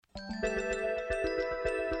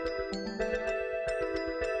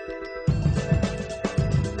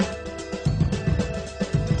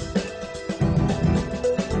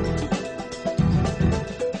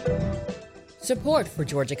Support for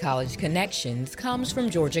Georgia College Connections comes from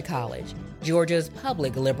Georgia College, Georgia's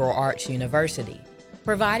public liberal arts university,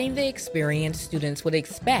 providing the experience students would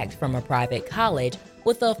expect from a private college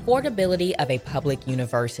with the affordability of a public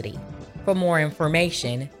university. For more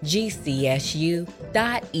information, gcsu.edu.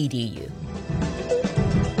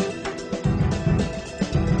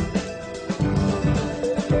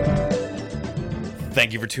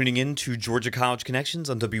 Thank you for tuning in to Georgia College Connections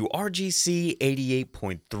on WRGC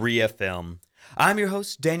 88.3 FM. I'm your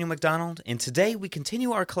host, Daniel McDonald, and today we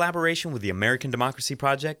continue our collaboration with the American Democracy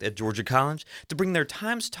Project at Georgia College to bring their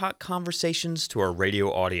Times Talk conversations to our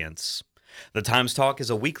radio audience. The Times Talk is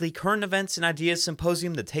a weekly current events and ideas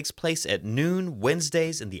symposium that takes place at noon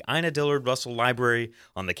Wednesdays in the Ina Dillard Russell Library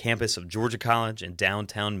on the campus of Georgia College in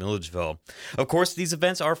downtown Milledgeville. Of course, these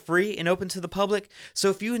events are free and open to the public, so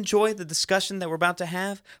if you enjoy the discussion that we're about to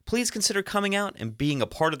have, please consider coming out and being a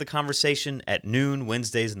part of the conversation at noon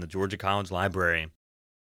Wednesdays in the Georgia College Library.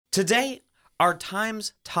 Today, our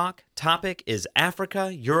Times Talk topic is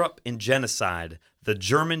Africa, Europe, and Genocide. The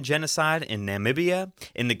German genocide in Namibia,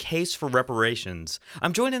 and the case for reparations.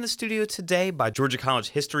 I'm joined in the studio today by Georgia College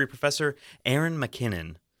history professor Aaron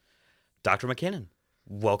McKinnon. Dr. McKinnon,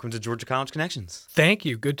 welcome to Georgia College Connections. Thank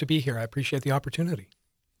you. Good to be here. I appreciate the opportunity.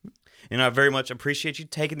 And I very much appreciate you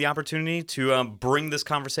taking the opportunity to bring this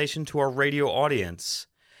conversation to our radio audience.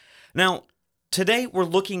 Now, today, we're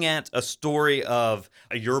looking at a story of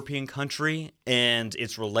a European country and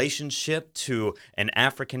its relationship to an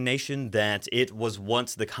African nation that it was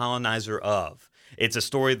once the colonizer of. It's a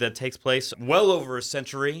story that takes place well over a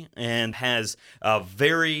century and has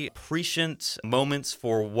very prescient moments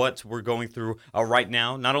for what we're going through right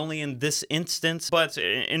now, not only in this instance, but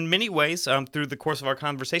in many ways through the course of our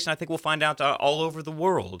conversation. I think we'll find out all over the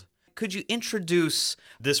world. Could you introduce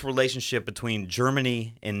this relationship between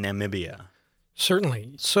Germany and Namibia?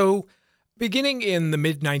 Certainly. So beginning in the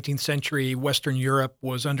mid-19th century, Western Europe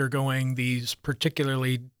was undergoing these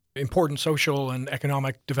particularly important social and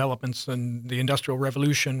economic developments, and the Industrial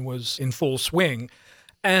Revolution was in full swing.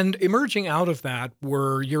 And emerging out of that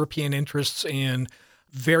were European interests in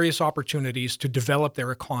various opportunities to develop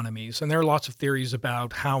their economies. And there are lots of theories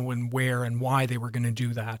about how and where and why they were going to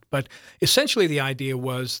do that. But essentially the idea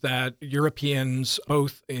was that Europeans,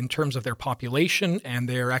 both in terms of their population and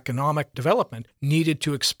their economic development, needed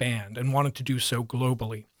to expand and wanted to do so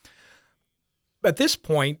globally. At this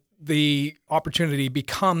point, the opportunity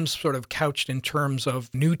becomes sort of couched in terms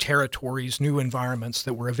of new territories, new environments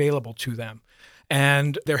that were available to them.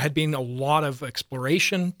 And there had been a lot of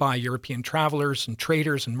exploration by European travelers and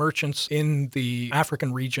traders and merchants in the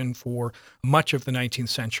African region for much of the 19th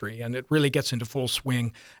century. And it really gets into full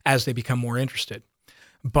swing as they become more interested.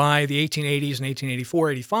 By the 1880s and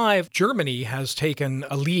 1884-85, Germany has taken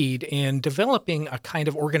a lead in developing a kind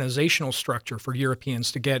of organizational structure for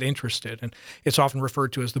Europeans to get interested. And it's often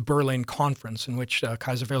referred to as the Berlin Conference, in which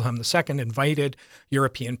Kaiser Wilhelm II invited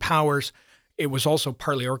European powers. It was also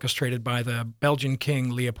partly orchestrated by the Belgian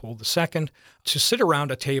King Leopold II to sit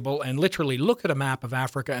around a table and literally look at a map of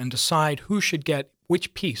Africa and decide who should get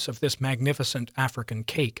which piece of this magnificent African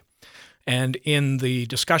cake. And in the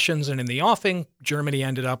discussions and in the offing, Germany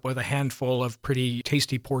ended up with a handful of pretty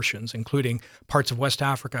tasty portions, including parts of West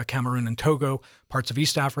Africa, Cameroon and Togo, parts of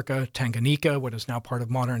East Africa, Tanganyika, what is now part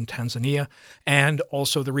of modern Tanzania, and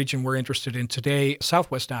also the region we're interested in today,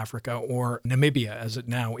 Southwest Africa, or Namibia as it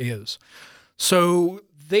now is. So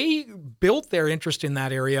they built their interest in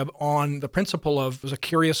that area on the principle of a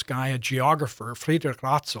curious guy, a geographer, Friedrich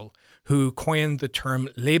Ratzel, who coined the term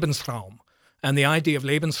Lebensraum. And the idea of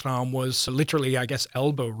Lebensraum was literally, I guess,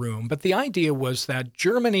 elbow room. But the idea was that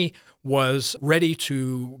Germany was ready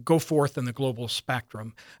to go forth in the global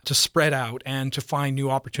spectrum, to spread out and to find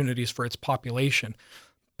new opportunities for its population.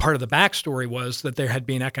 Part of the backstory was that there had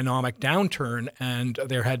been economic downturn and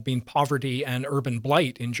there had been poverty and urban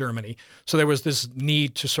blight in Germany. So there was this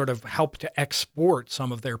need to sort of help to export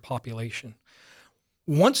some of their population.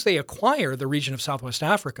 Once they acquire the region of Southwest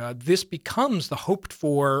Africa, this becomes the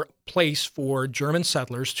hoped-for place for German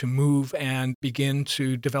settlers to move and begin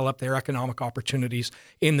to develop their economic opportunities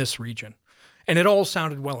in this region. And it all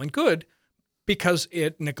sounded well and good because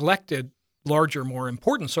it neglected larger, more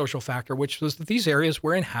important social factor, which was that these areas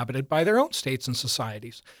were inhabited by their own states and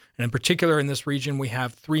societies. And in particular, in this region, we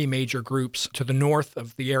have three major groups. To the north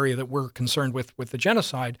of the area that we're concerned with the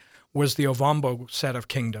genocide was the Ovambo set of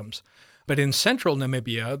kingdoms. But in central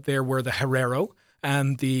Namibia, there were the Herero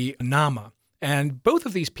and the Nama. And both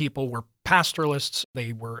of these people were pastoralists.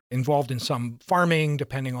 They were involved in some farming,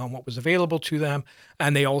 depending on what was available to them.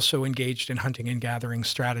 And they also engaged in hunting and gathering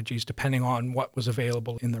strategies, depending on what was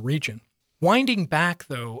available in the region. Winding back,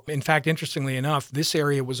 though, in fact, interestingly enough, this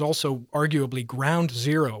area was also arguably ground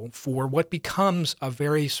zero for what becomes a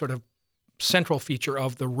very sort of central feature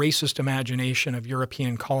of the racist imagination of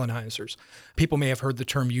European colonizers. People may have heard the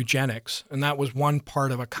term eugenics, and that was one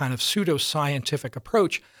part of a kind of pseudo-scientific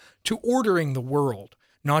approach to ordering the world,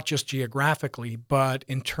 not just geographically, but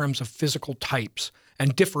in terms of physical types,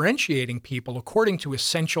 and differentiating people according to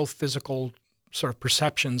essential physical sort of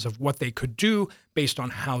perceptions of what they could do based on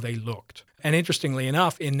how they looked. And interestingly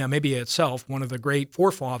enough, in Namibia itself, one of the great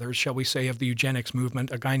forefathers, shall we say, of the eugenics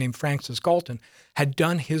movement, a guy named Francis Galton, had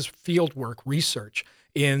done his fieldwork research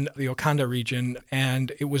in the Okanda region,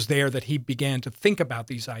 and it was there that he began to think about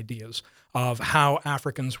these ideas of how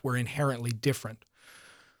Africans were inherently different.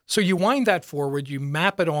 So you wind that forward, you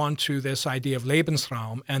map it onto this idea of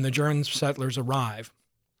Lebensraum, and the German settlers arrive.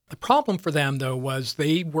 The problem for them, though, was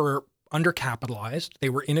they were undercapitalized, they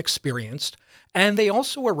were inexperienced, and they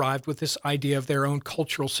also arrived with this idea of their own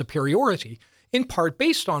cultural superiority, in part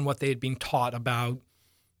based on what they had been taught about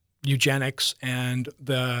eugenics and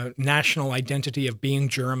the national identity of being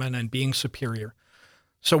German and being superior.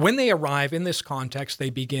 So when they arrive in this context, they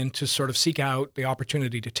begin to sort of seek out the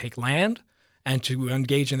opportunity to take land and to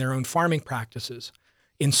engage in their own farming practices.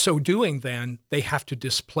 In so doing, then, they have to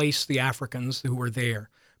displace the Africans who were there,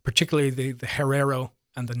 particularly the Herero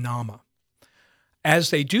and the Nama.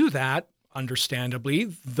 As they do that, understandably,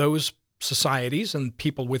 those societies and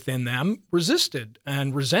people within them resisted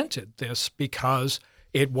and resented this because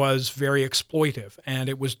it was very exploitive, and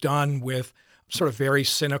it was done with sort of very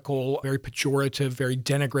cynical, very pejorative, very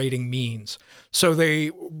denigrating means. So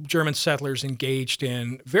the German settlers engaged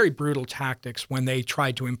in very brutal tactics when they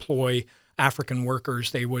tried to employ African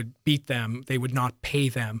workers. They would beat them. They would not pay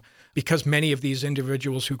them. Because many of these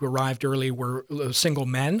individuals who arrived early were single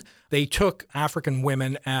men, they took African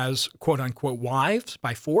women as quote-unquote wives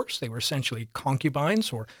by force. They were essentially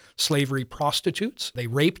concubines or slavery prostitutes. They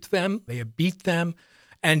raped them. They beat them.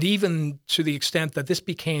 And even to the extent that this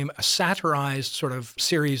became a satirized sort of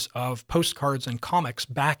series of postcards and comics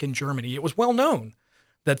back in Germany, it was well known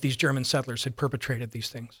that these German settlers had perpetrated these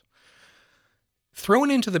things.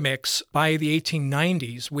 Thrown into the mix by the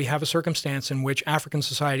 1890s, we have a circumstance in which African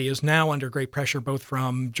society is now under great pressure, both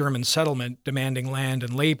from German settlement demanding land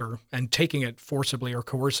and labor and taking it forcibly or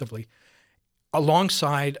coercively,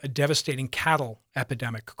 alongside a devastating cattle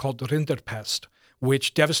epidemic called the Rinderpest,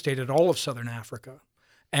 which devastated all of southern Africa.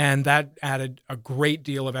 And that added a great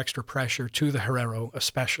deal of extra pressure to the Herero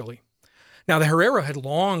especially. Now, the Herero had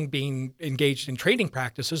long been engaged in trading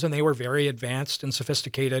practices, and they were very advanced and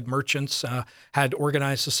sophisticated merchants, had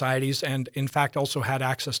organized societies, and in fact also had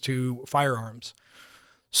access to firearms.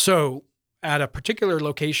 So at a particular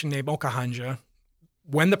location named Okahanja,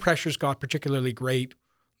 when the pressures got particularly great,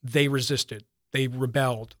 they resisted. They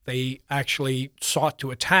rebelled. They actually sought to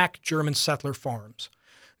attack German settler farms.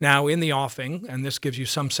 Now, in the offing, and this gives you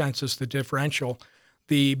some sense as the differential,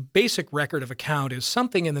 the basic record of account is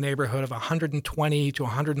something in the neighborhood of 120 to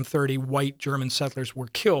 130 white German settlers were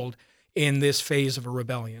killed in this phase of a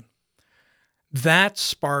rebellion. That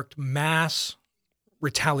sparked mass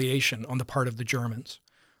retaliation on the part of the Germans.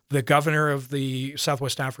 The governor of the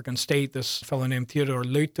Southwest African state, this fellow named Theodor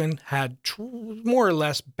Leuthen, had more or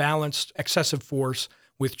less balanced excessive force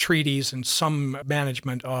with treaties and some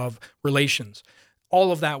management of relations.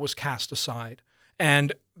 All of that was cast aside.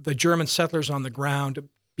 And the German settlers on the ground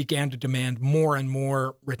began to demand more and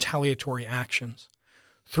more retaliatory actions.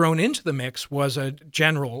 Thrown into the mix was a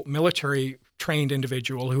general, military-trained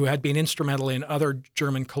individual who had been instrumental in other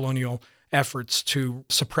German colonial efforts to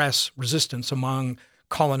suppress resistance among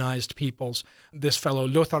colonized peoples, this fellow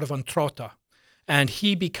Lothar von Trotha. And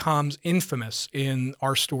he becomes infamous in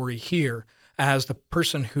our story here as the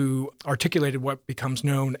person who articulated what becomes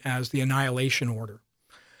known as the Annihilation Order.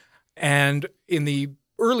 And in the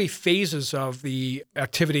early phases of the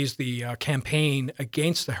activities, the campaign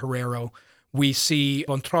against the Herero, we see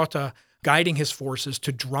von Trotha guiding his forces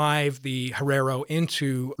to drive the Herero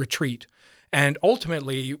into retreat. And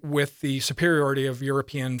ultimately, with the superiority of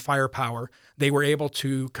European firepower, they were able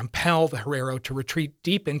to compel the Herero to retreat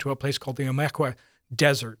deep into a place called the Omekwa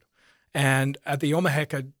Desert. And at the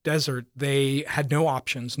Omeheka Desert, they had no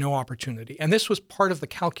options, no opportunity. And this was part of the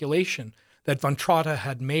calculation that von Trotha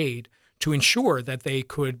had made to ensure that they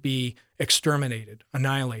could be exterminated,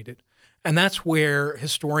 annihilated. And that's where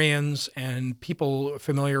historians and people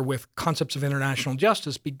familiar with concepts of international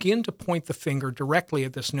justice begin to point the finger directly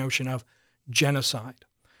at this notion of genocide.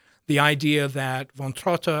 The idea that von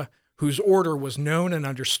Trotha, whose order was known and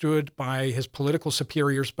understood by his political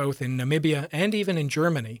superiors both in Namibia and even in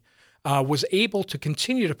Germany, was able to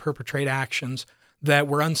continue to perpetrate actions that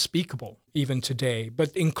were unspeakable even today,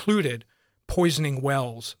 but included poisoning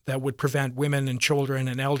wells that would prevent women and children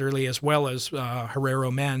and elderly, as well as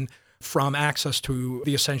Herero men, from access to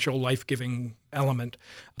the essential life-giving element.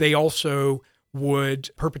 They also would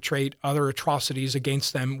perpetrate other atrocities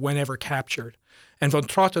against them whenever captured. And von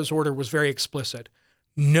Trotha's order was very explicit.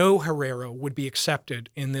 No Herero would be accepted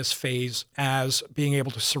in this phase as being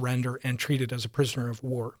able to surrender and treated as a prisoner of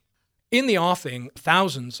war. In the offing,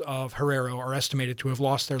 thousands of Herero are estimated to have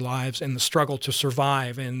lost their lives in the struggle to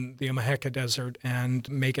survive in the Oaxaca Desert and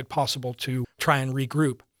make it possible to try and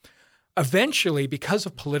regroup. Eventually, because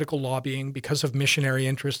of political lobbying, because of missionary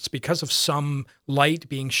interests, because of some light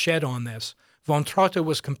being shed on this, von Trotha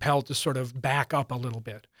was compelled to sort of back up a little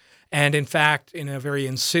bit. And in fact, in a very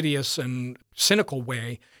insidious and cynical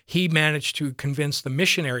way, he managed to convince the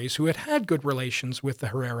missionaries who had had good relations with the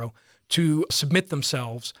Herero to submit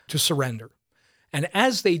themselves to surrender. And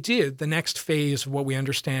as they did, the next phase of what we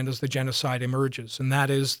understand as the genocide emerges, and that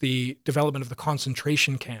is the development of the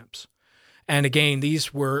concentration camps. And again,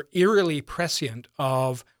 these were eerily prescient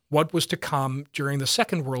of what was to come during the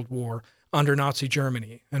Second World War under Nazi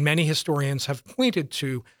Germany. And many historians have pointed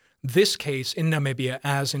to this case in Namibia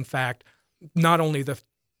as, in fact, not only the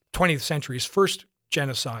 20th century's first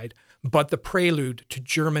genocide, but the prelude to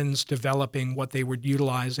Germans developing what they would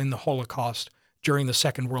utilize in the Holocaust during the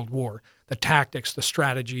Second World War, the tactics, the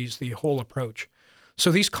strategies, the whole approach.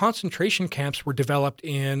 So these concentration camps were developed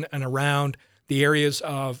in and around the areas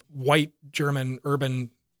of white German urban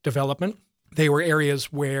development. They were areas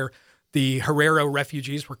where the Herero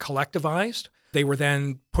refugees were collectivized. They were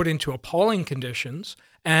then put into appalling conditions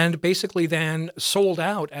and basically then sold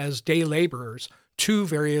out as day laborers to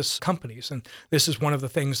various companies. And this is one of the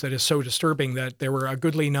things that is so disturbing, that there were a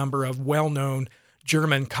goodly number of well-known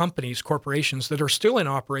German companies, corporations that are still in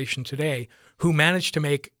operation today, who managed to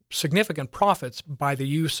make significant profits by the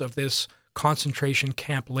use of this concentration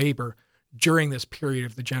camp labor during this period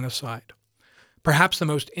of the genocide. Perhaps the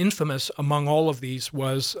most infamous among all of these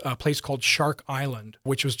was a place called Shark Island,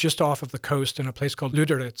 which was just off of the coast in a place called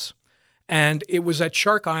Lüderitz. And it was at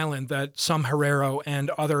Shark Island that some Herero and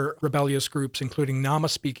other rebellious groups, including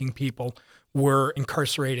Nama-speaking people, were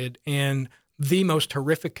incarcerated in the most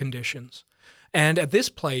horrific conditions. And at this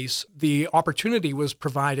place, the opportunity was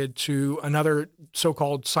provided to another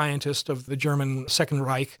so-called scientist of the German Second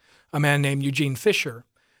Reich, a man named Eugene Fischer.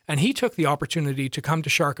 And he took the opportunity to come to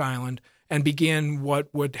Shark Island and begin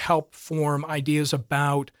what would help form ideas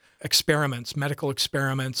about experiments, medical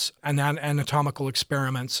experiments, and anatomical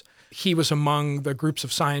experiments. He was among the groups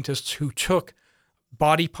of scientists who took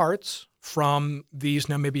body parts from these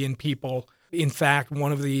Namibian people. In fact,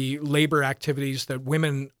 one of the labor activities that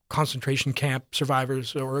women concentration camp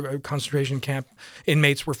survivors or concentration camp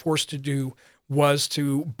inmates were forced to do was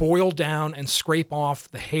to boil down and scrape off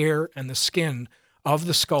the hair and the skin of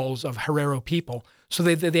the skulls of Herero people so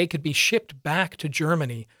that they could be shipped back to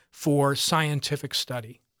Germany for scientific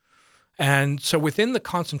study. And so within the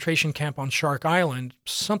concentration camp on Shark Island,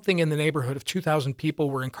 something in the neighborhood of 2,000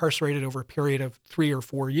 people were incarcerated over a period of 3 or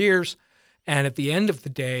 4 years. And at the end of the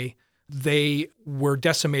day, they were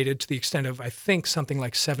decimated to the extent of, I think, something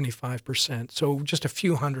like 75%. So just a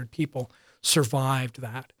few hundred people survived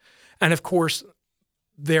that. And of course,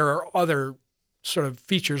 there are other sort of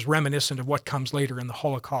features reminiscent of what comes later in the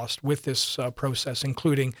Holocaust with this process,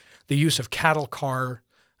 including the use of cattle car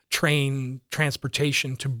train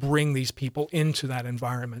transportation to bring these people into that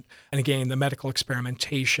environment. And again, the medical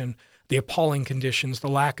experimentation, the appalling conditions, the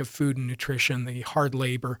lack of food and nutrition, the hard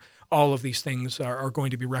labor, all of these things are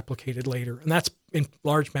going to be replicated later. And that's in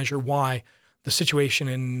large measure why the situation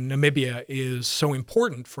in Namibia is so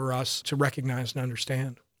important for us to recognize and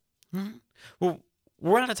understand. Mm-hmm. Well,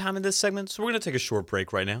 we're out of time in this segment, so we're going to take a short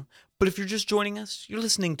break right now. But if you're just joining us, you're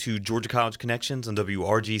listening to Georgia College Connections on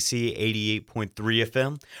WRGC 88.3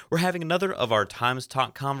 FM. We're having another of our Times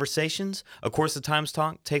Talk conversations. Of course, the Times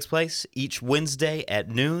Talk takes place each Wednesday at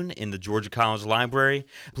noon in the Georgia College Library.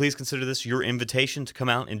 Please consider this your invitation to come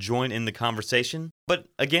out and join in the conversation. But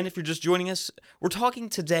again, if you're just joining us, we're talking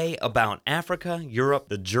today about Africa, Europe,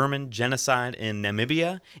 the German genocide in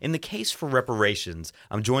Namibia, in the case for reparations.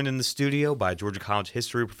 I'm joined in the studio by Georgia College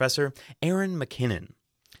history professor Aaron McKinnon.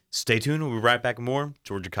 Stay tuned. We'll be right back with more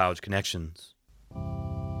Georgia College Connections.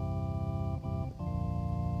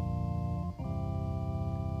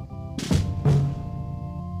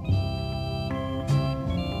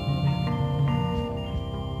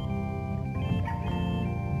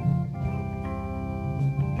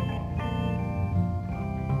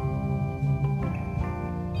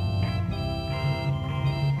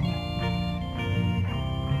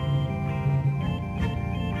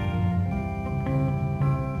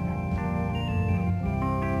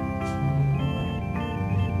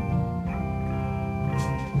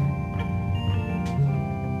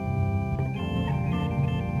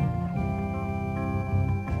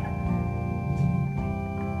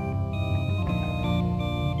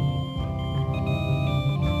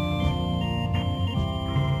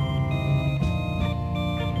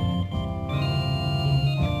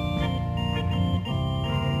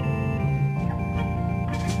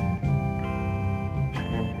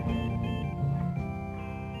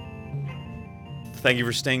 Thank you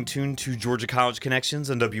for staying tuned to Georgia College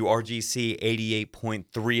Connections on WRGC 88.3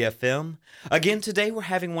 FM. Again, today we're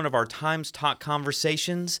having one of our Times Talk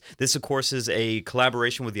conversations. This, of course, is a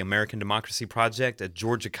collaboration with the American Democracy Project at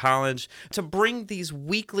Georgia College to bring these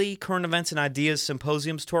weekly current events and ideas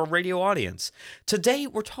symposiums to our radio audience. Today,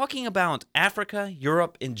 we're talking about Africa,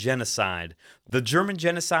 Europe, and genocide. The German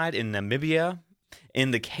genocide in Namibia,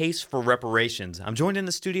 in the case for reparations. I'm joined in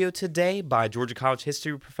the studio today by Georgia College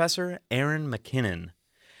history professor Aaron McKinnon.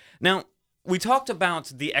 Now, we talked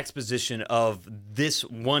about the exposition of this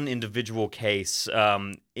one individual case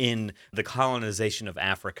in the colonization of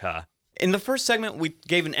Africa. In the first segment, we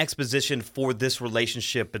gave an exposition for this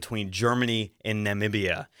relationship between Germany and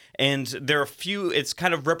Namibia. And there are it's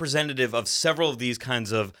kind of representative of several of these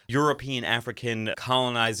kinds of European-African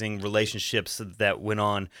colonizing relationships that went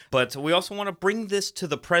on. But we also want to bring this to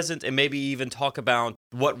the present and maybe even talk about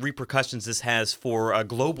what repercussions this has for a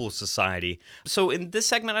global society. So in this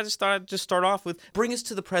segment, I just thought I'd just start off with bring us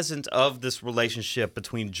to the present of this relationship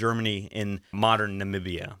between Germany and modern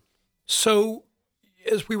Namibia. So,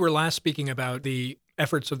 as we were last speaking about, the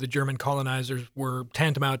efforts of the German colonizers were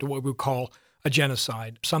tantamount to what we would call a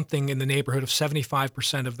genocide. Something in the neighborhood of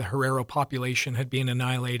 75% of the Herero population had been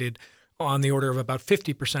annihilated. On the order of about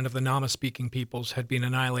 50% of the Nama-speaking peoples had been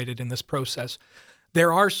annihilated in this process.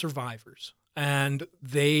 There are survivors, and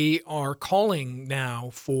they are calling now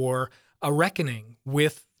for a reckoning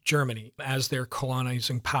with Germany as their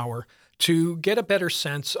colonizing power to get a better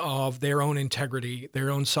sense of their own integrity,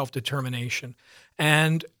 their own self-determination.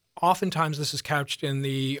 And oftentimes this is couched in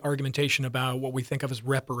the argumentation about what we think of as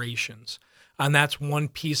reparations. And that's one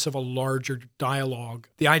piece of a larger dialogue.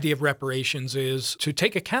 The idea of reparations is to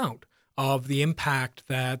take account of the impact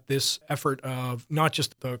that this effort of not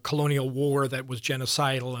just the colonial war that was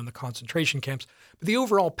genocidal and the concentration camps, but the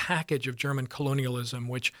overall package of German colonialism,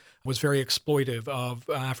 which was very exploitive of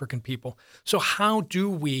African people. So how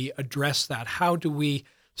do we address that? How do we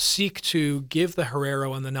seek to give the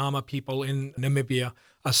Herero and the Nama people in Namibia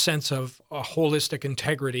a sense of a holistic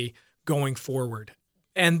integrity going forward?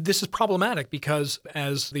 And this is problematic because,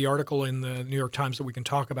 as the article in the New York Times that we can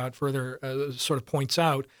talk about further sort of points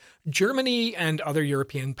out, Germany and other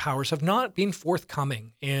European powers have not been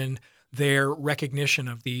forthcoming in their recognition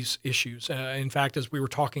of these issues. In fact, as we were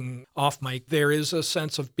talking off mic, there is a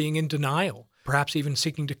sense of being in denial, perhaps even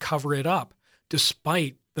seeking to cover it up,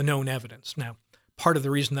 despite the known evidence. Now, part of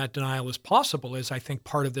the reason that denial is possible is, I think,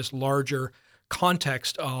 part of this larger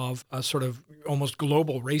context of a sort of almost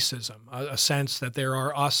global racism, a sense that there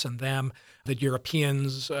are us and them, that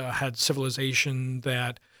Europeans had civilization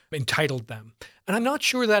that entitled them. And I'm not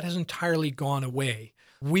sure that has entirely gone away.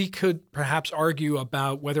 We could perhaps argue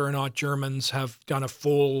about whether or not Germans have done a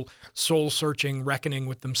full soul-searching reckoning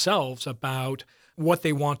with themselves about what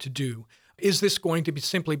they want to do. Is this going to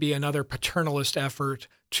simply be another paternalist effort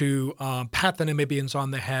to pat the Namibians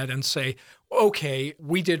on the head and say, okay,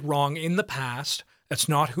 we did wrong in the past, that's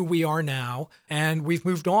not who we are now, and we've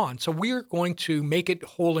moved on. So we're going to make it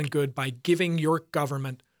whole and good by giving your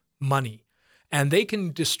government money. And they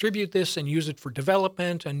can distribute this and use it for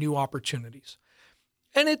development and new opportunities.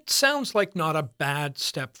 And it sounds like not a bad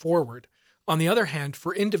step forward. On the other hand,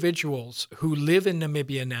 for individuals who live in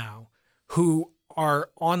Namibia now, who are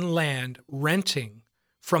on land renting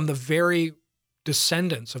from the very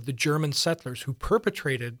descendants of the German settlers who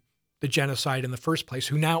perpetrated the genocide in the first place,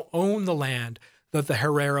 who now own the land that the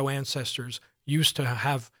Herero ancestors used to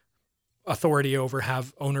have authority over,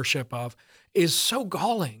 have ownership of, is so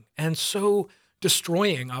galling and so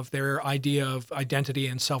destroying of their idea of identity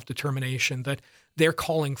and self-determination that they're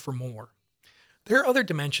calling for more. There are other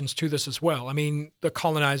dimensions to this as well. I mean, the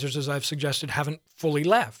colonizers, as I've suggested, haven't fully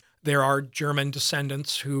left. There are German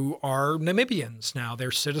descendants who are Namibians now.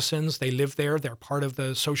 They're citizens. They live there. They're part of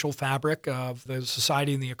the social fabric of the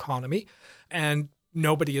society and the economy. And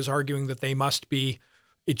nobody is arguing that they must be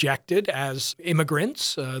ejected as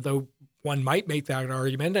immigrants, though one might make that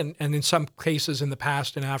argument. And in some cases in the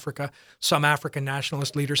past in Africa, some African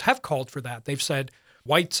nationalist leaders have called for that. They've said,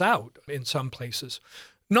 whites out in some places.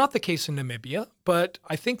 Not the case in Namibia, but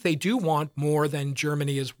I think they do want more than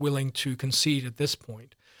Germany is willing to concede at this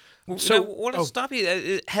point. So, I want to stop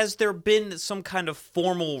you. Has there been some kind of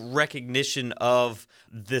formal recognition of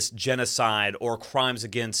this genocide or crimes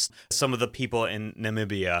against some of the people in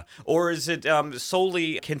Namibia? Or is it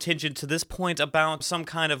solely contingent to this point about some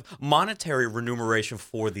kind of monetary remuneration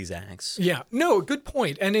for these acts? Yeah, no, good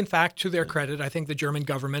point. And in fact, to their credit, I think the German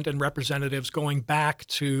government and representatives going back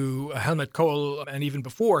to Helmut Kohl and even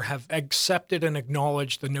before have accepted and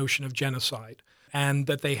acknowledged the notion of genocide and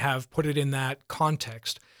that they have put it in that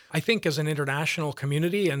context. I think as an international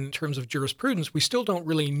community and in terms of jurisprudence, we still don't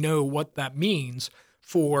really know what that means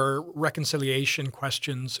for reconciliation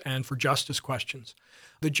questions and for justice questions.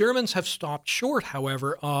 The Germans have stopped short,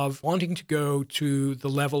 however, of wanting to go to the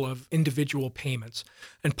level of individual payments.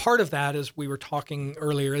 And part of that, as we were talking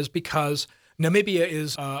earlier, is because Namibia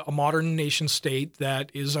is a modern nation state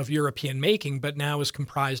that is of European making, but now is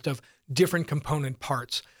comprised of different component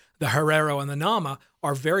parts. The Herero and the Nama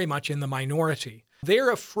are very much in the minority.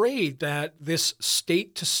 They're afraid that this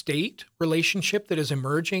state-to-state relationship that is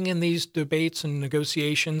emerging in these debates and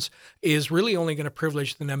negotiations is really only going to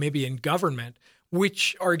privilege the Namibian government,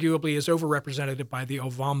 which arguably is overrepresented by the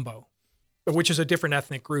Ovambo, which is a different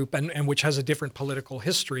ethnic group and which has a different political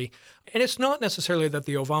history. And it's not necessarily that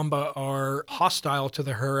the Ovamba are hostile to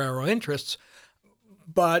the Herero interests,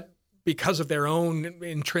 but because of their own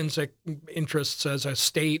intrinsic interests as a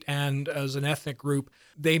state and as an ethnic group,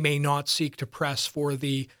 they may not seek to press for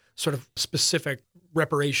the sort of specific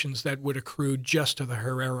reparations that would accrue just to the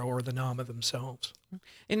Herero or the Nama themselves.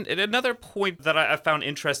 And another point that I found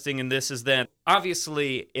interesting in this is that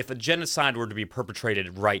obviously if a genocide were to be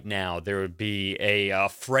perpetrated right now, there would be a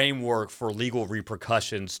framework for legal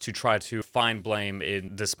repercussions to try to find blame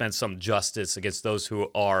and dispense some justice against those who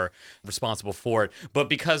are responsible for it. But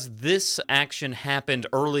because this action happened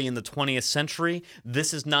early in the 20th century,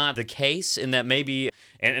 this is not the case in that maybe,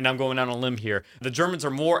 and I'm going out on a limb here, the Germans are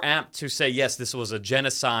more apt to say, yes, this was a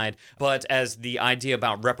genocide, but as the idea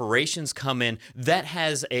about reparations come in, that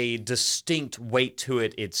has a distinct weight to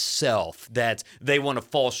it itself, that they want to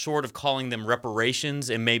fall short of calling them reparations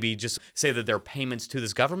and maybe just say that they're payments to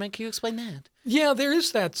this government. Can you explain that? Yeah, there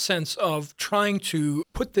is that sense of trying to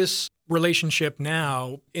put this relationship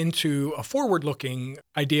now into a forward-looking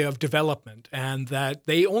idea of development, and that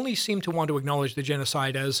they only seem to want to acknowledge the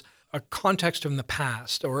genocide as a context from the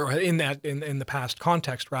past, or in the past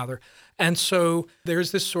context, rather. And so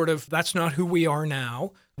there's this sort of, that's not who we are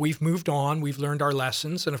now. We've moved on. We've learned our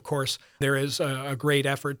lessons. And of course, there is a great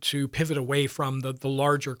effort to pivot away from the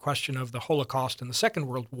larger question of the Holocaust and the Second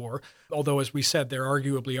World War, although, as we said, there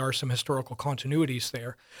arguably are some historical continuities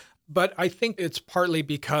there. But I think it's partly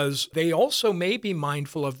because they also may be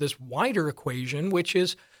mindful of this wider equation, which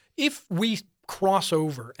is if we cross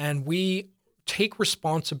over and we take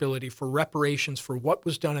responsibility for reparations for what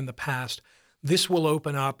was done in the past, this will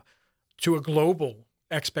open up to a global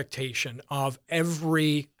expectation of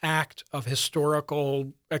every act of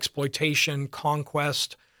historical exploitation,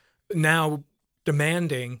 conquest, now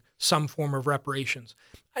demanding some form of reparations.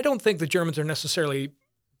 I don't think the Germans are necessarily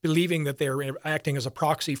believing that they're acting as a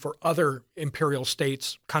proxy for other imperial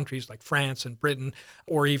states, countries like France and Britain,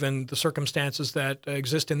 or even the circumstances that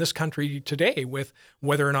exist in this country today with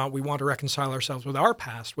whether or not we want to reconcile ourselves with our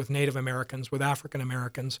past, with Native Americans, with African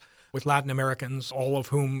Americans, with Latin Americans, all of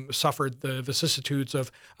whom suffered the vicissitudes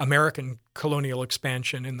of American colonial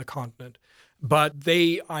expansion in the continent. But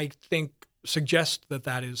they, I think, suggest that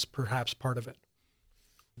that is perhaps part of it.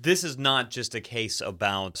 This is not just a case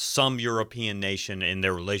about some European nation in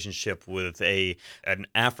their relationship with an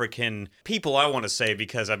African people, I want to say,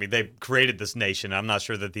 because, I mean, they created this nation. I'm not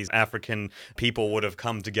sure that these African people would have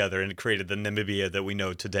come together and created the Namibia that we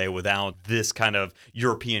know today without this kind of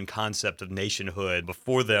European concept of nationhood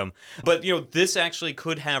before them. But, you know, this actually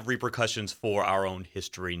could have repercussions for our own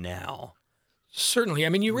history now. Certainly. I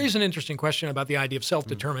mean, you raise an interesting question about the idea of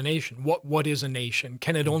self-determination. What is a nation?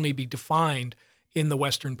 Can it only be defined in the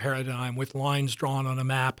Western paradigm with lines drawn on a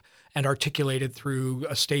map and articulated through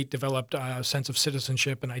a state-developed sense of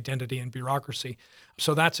citizenship and identity and bureaucracy?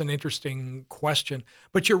 So that's an interesting question.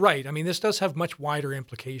 But you're right. I mean, this does have much wider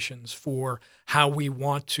implications for how we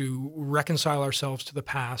want to reconcile ourselves to the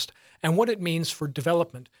past and what it means for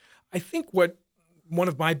development. I think one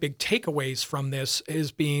of my big takeaways from this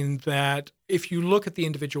is being that if you look at the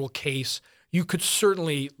individual case, you could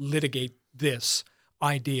certainly litigate this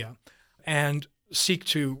idea and seek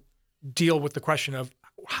to deal with the question of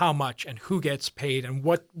how much and who gets paid and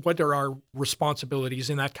what are our responsibilities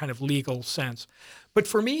in that kind of legal sense. But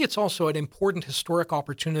for me, it's also an important historic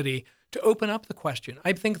opportunity to open up the question.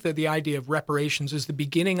 I think that the idea of reparations is the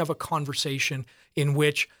beginning of a conversation in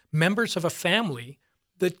which members of a family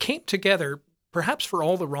that came together perhaps for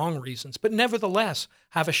all the wrong reasons, but nevertheless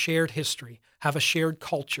have a shared history, have a shared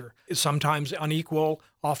culture, sometimes unequal,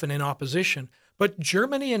 often in opposition. But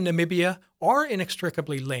Germany and Namibia are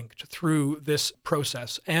inextricably linked through this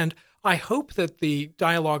process. And I hope that the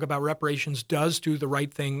dialogue about reparations does do the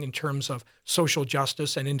right thing in terms of social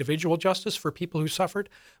justice and individual justice for people who suffered.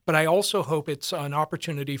 But I also hope it's an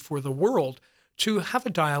opportunity for the world to have a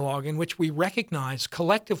dialogue in which we recognize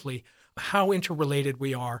collectively how interrelated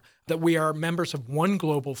we are, that we are members of one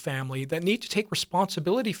global family that need to take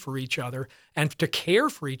responsibility for each other and to care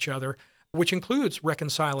for each other, which includes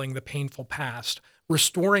reconciling the painful past,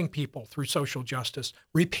 restoring people through social justice,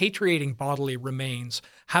 repatriating bodily remains,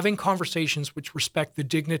 having conversations which respect the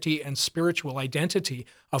dignity and spiritual identity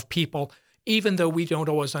of people, even though we don't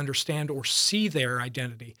always understand or see their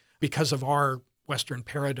identity because of our Western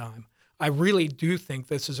paradigm. I really do think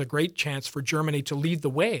this is a great chance for Germany to lead the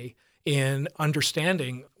way in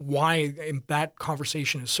understanding why that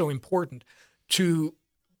conversation is so important, to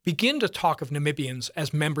begin to talk of Namibians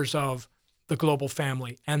as members of the global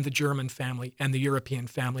family and the German family and the European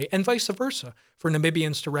family, and vice versa, for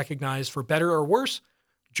Namibians to recognize, for better or worse,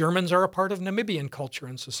 Germans are a part of Namibian culture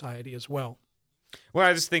and society as well. Well,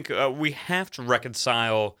 I just think we have to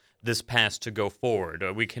reconcile this past to go forward.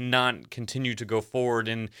 We cannot continue to go forward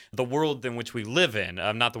in the world in which we live in,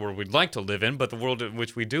 not the world we'd like to live in, but the world in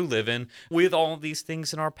which we do live in, with all these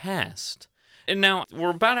things in our past. And now,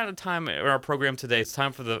 we're about out of time in our program today. It's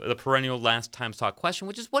time for the perennial last Times Talk question,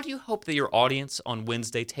 which is, what do you hope that your audience on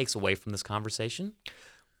Wednesday takes away from this conversation?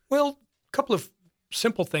 Well, a couple of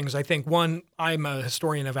simple things. I think, one, I'm a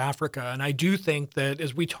historian of Africa, and I do think that,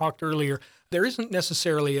 as we talked earlier, there isn't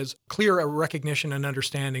necessarily as clear a recognition and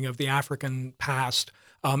understanding of the African past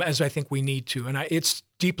as I think we need to. And it's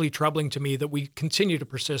deeply troubling to me that we continue to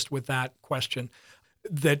persist with that question,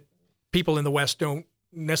 that people in the West don't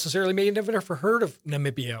necessarily may have never heard of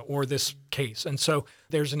Namibia or this case. And so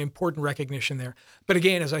there's an important recognition there. But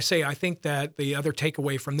again, as I say, I think that the other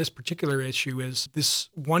takeaway from this particular issue is this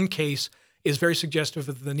one case is very suggestive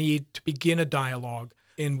of the need to begin a dialogue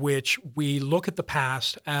in which we look at the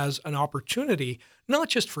past as an opportunity, not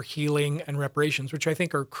just for healing and reparations, which I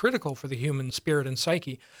think are critical for the human spirit and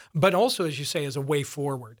psyche, but also, as you say, as a way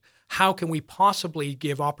forward. How can we possibly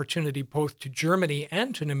give opportunity both to Germany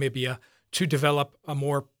and to Namibia to develop a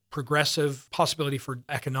more progressive possibility for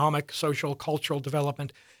economic, social, cultural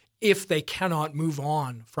development if they cannot move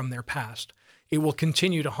on from their past? It will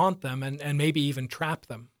continue to haunt them and maybe even trap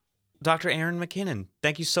them. Dr. Aaron McKinnon,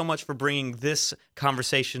 thank you so much for bringing this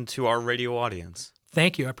conversation to our radio audience.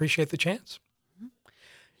 Thank you. I appreciate the chance.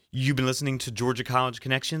 You've been listening to Georgia College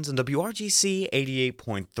Connections on WRGC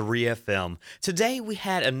 88.3 FM. Today, we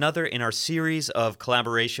had another in our series of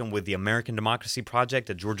collaboration with the American Democracy Project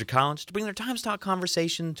at Georgia College to bring their Times Talk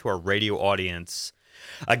conversation to our radio audience.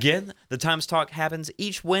 Again, the Times Talk happens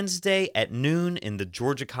each Wednesday at noon in the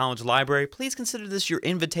Georgia College Library. Please consider this your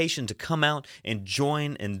invitation to come out and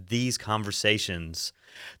join in these conversations.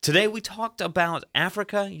 Today we talked about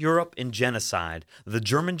Africa, Europe, and genocide, the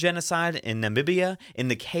German genocide in Namibia,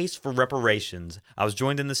 and the case for reparations. I was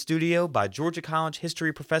joined in the studio by Georgia College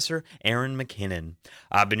history professor Aaron McKinnon.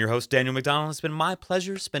 I've been your host, Daniel McDonald. It's been my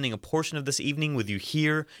pleasure spending a portion of this evening with you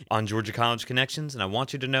here on Georgia College Connections, and I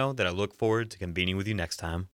want you to know that I look forward to convening with you next time.